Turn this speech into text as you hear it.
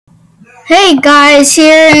Hey guys,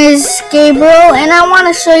 here is Gabriel and I want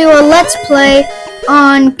to show you a let's play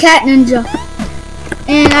on Cat Ninja.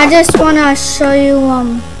 And I just want to show you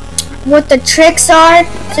what the tricks are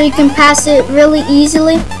so you can pass it really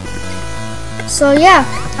easily. So yeah,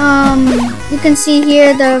 you can see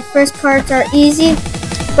here the first parts are easy,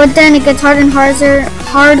 but then it gets harder and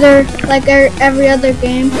harder like every other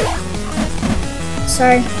game.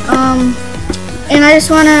 Sorry. And I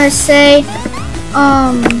just want to say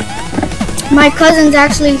my cousin's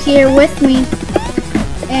actually here with me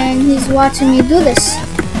and he's watching me do this.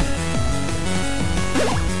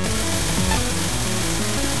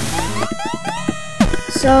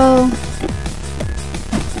 So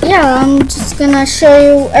yeah, I'm just gonna show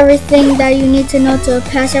you everything that you need to know to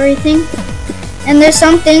pass everything. And there's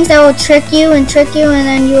some things that will trick you and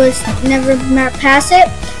then you will never pass it.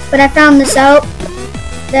 But I found this out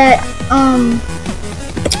that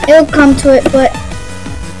it'll come to it,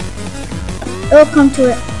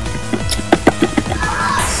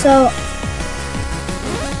 So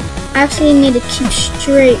I actually need to keep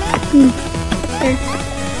straight. Here.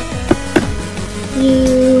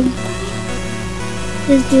 You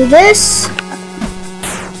just do this.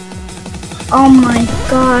 Oh my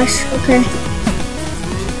gosh. Okay.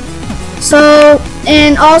 So,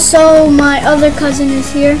 and also my other cousin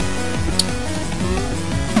is here,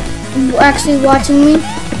 actually watching me.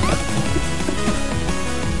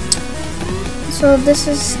 So this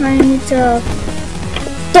is how you need to.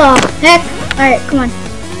 The heck! Alright, come on.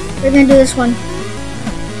 We're gonna do this one.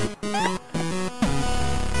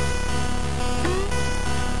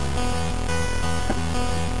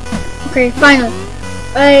 Okay, finally.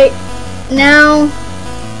 Alright, now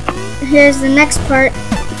here's the next part.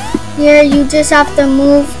 Here you just have to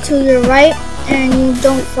move to your right and you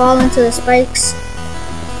don't fall into the spikes.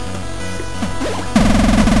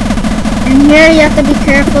 And here you have to be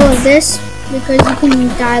careful of this, because you can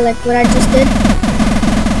die like what I just did.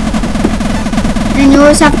 And you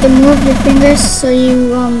always have to move your fingers so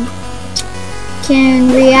you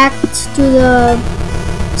can react to the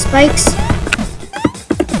spikes.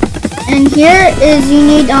 And here is you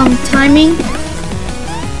need timing.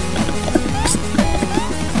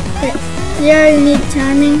 Okay. Here you need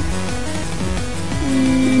timing.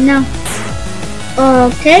 And now.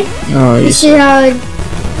 Okay. Oh, you see how it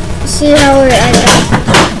I got.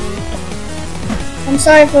 I'm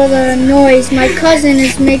sorry for the noise. My cousin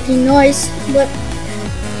is making noise, but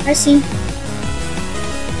I see.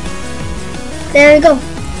 There we go.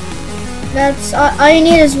 That's all you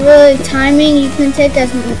need is really timing. You can take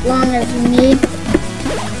as long as you need.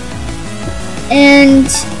 And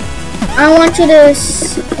I want you to,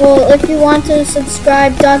 well, if you want to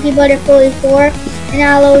subscribe, DoggyButter44 and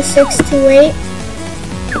Allo628.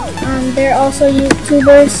 They're also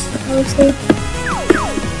YouTubers, obviously.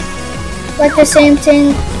 Like the same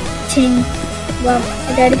thing. Well,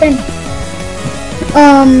 I got it again.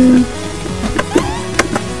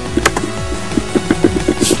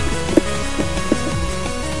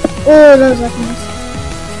 Oh, that was like nice.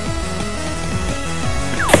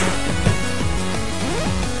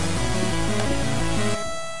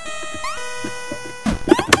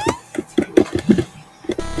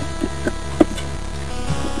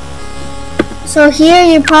 So here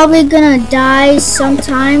you're probably gonna die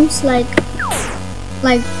sometimes, like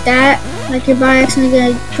that, like you're by accident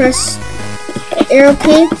gonna press the arrow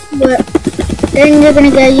key, but then you're gonna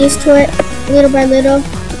get used to it little by little.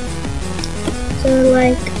 So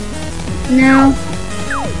like now,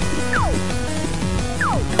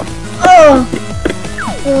 oh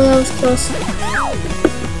that was close.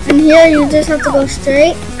 And here you just have to go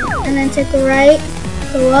straight and then take a right,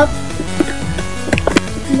 go up,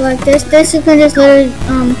 and go like this. This you can just literally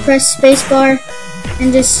press spacebar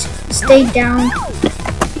and just stay down.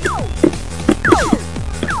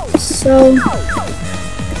 So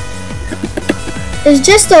it's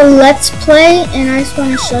just a let's play, and I just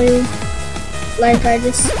want to show you, like I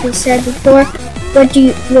just said before, what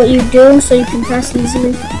you do so you can pass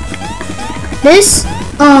easily. This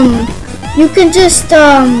you can just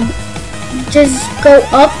go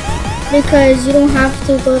up, because you don't have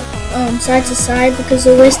to go side to side, because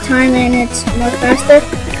it wastes time and it's more faster.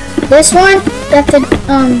 This one you have to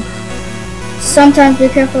sometimes be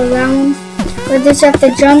careful of that one, but this you have to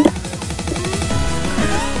jump.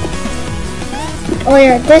 Oh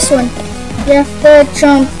yeah, this one. You have to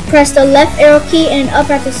jump, press the left arrow key and up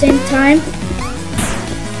at the same time.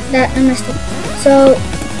 That I messed up. So,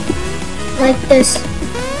 like this.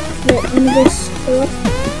 Wait, let me just go up.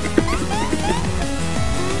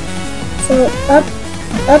 So, up.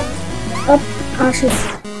 Oh shoot.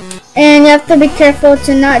 And you have to be careful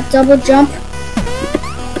to not double jump.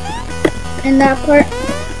 in that part.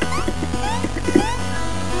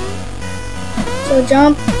 So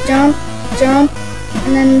jump, jump, jump,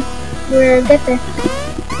 and then we'll get there.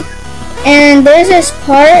 And there's this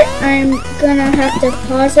part I'm gonna have to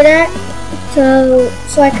pause it at so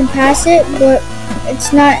I can pass it, but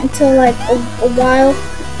it's not until like a while.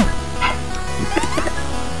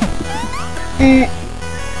 And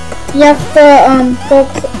you have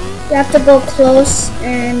to go close,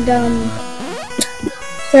 and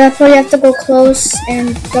so therefore you have to go close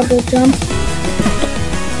and double jump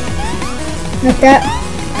like that.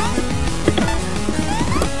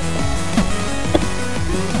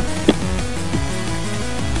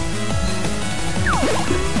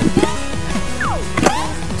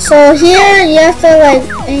 So here you have to like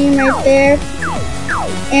aim right there,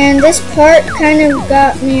 and this part kind of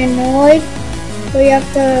got me annoyed, but you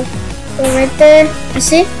have to go right there. You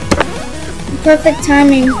see? Perfect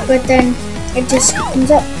timing, but then it just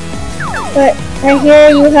comes up. But right here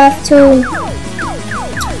you have to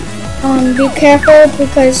be careful,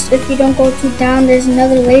 because if you don't go too down, there's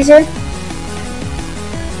another laser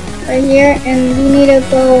right here, and you need to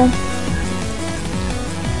go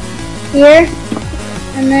here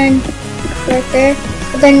and then right there.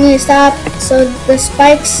 But then you need to stop so the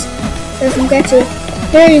spikes doesn't get you.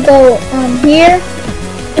 Here you go, here,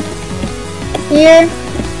 here,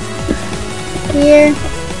 here,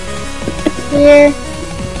 here,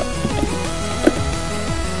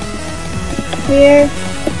 here,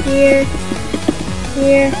 here,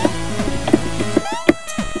 here.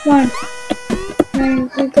 One.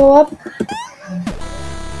 And we go up.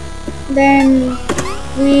 Then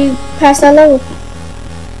we pass that level.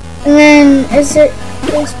 And then is it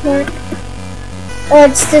this part? Oh,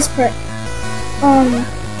 it's this part.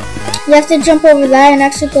 You have to jump over that and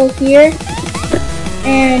actually go here.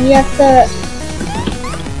 And you have to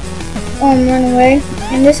run away.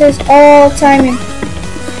 And this is all timing.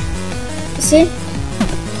 You see?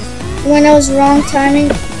 When I was wrong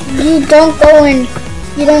timing, you don't go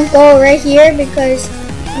right here, because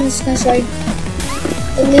I'm just gonna show you.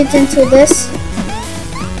 It leads into this.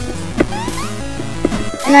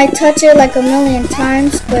 And I touch it like a million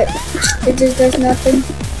times, but it just does nothing.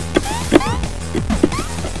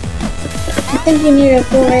 I think you need to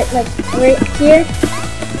go right here.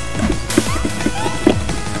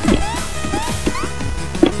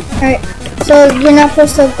 Alright, so you're not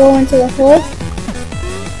supposed to go into the hole.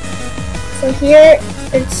 So here,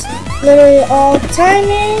 it's literally all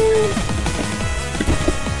timing.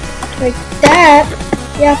 Like that.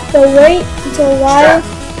 You have to wait until a while.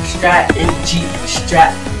 Strat and Jeep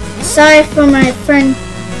strat. Sorry for my friend.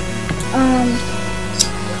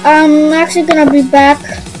 I'm actually gonna be back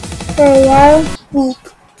for a while.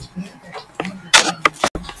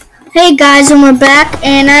 Hey guys, and we're back,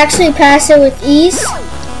 and I actually passed it with ease.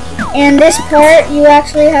 And this part, you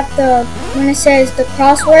actually have to, when it says the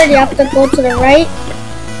crossword, you have to go to the right.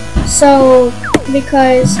 So,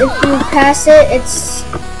 because if you pass it, it's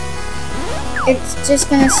just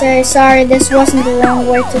gonna say, sorry, this wasn't the wrong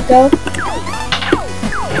way to go.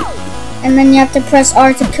 And then you have to press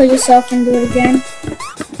R to kill yourself and do it again.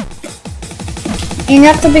 And you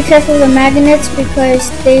have to be careful of the magnets,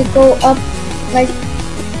 because they go up like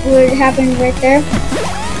what happened right there.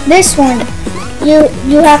 This one, you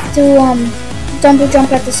have to double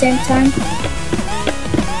jump at the same time.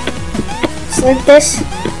 It's like this.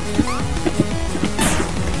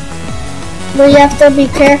 But you have to be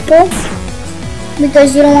careful,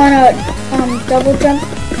 because you don't want to double jump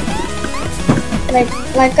like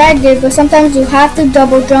I did. But sometimes you have to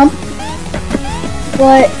double jump.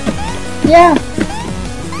 But yeah,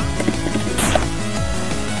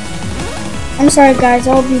 I'm sorry guys,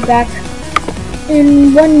 I'll be back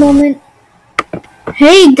in one moment.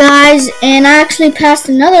 Hey guys, and I actually passed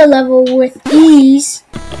another level with ease,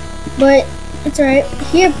 but it's alright.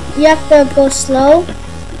 Here you have to go slow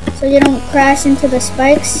so you don't crash into the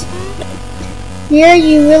spikes. Here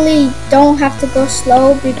you really don't have to go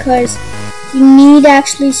slow, because you need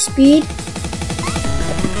actually speed.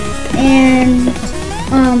 And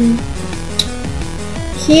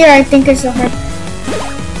here I think is the hard.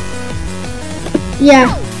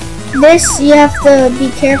 Yeah, this you have to be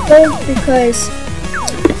careful, because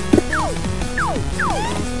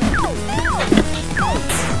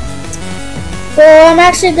well, I'm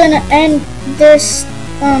actually gonna end this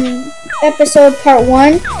episode part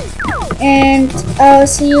 1, and I'll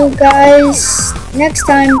see you guys next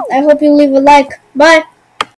time. I hope you leave a like. Bye.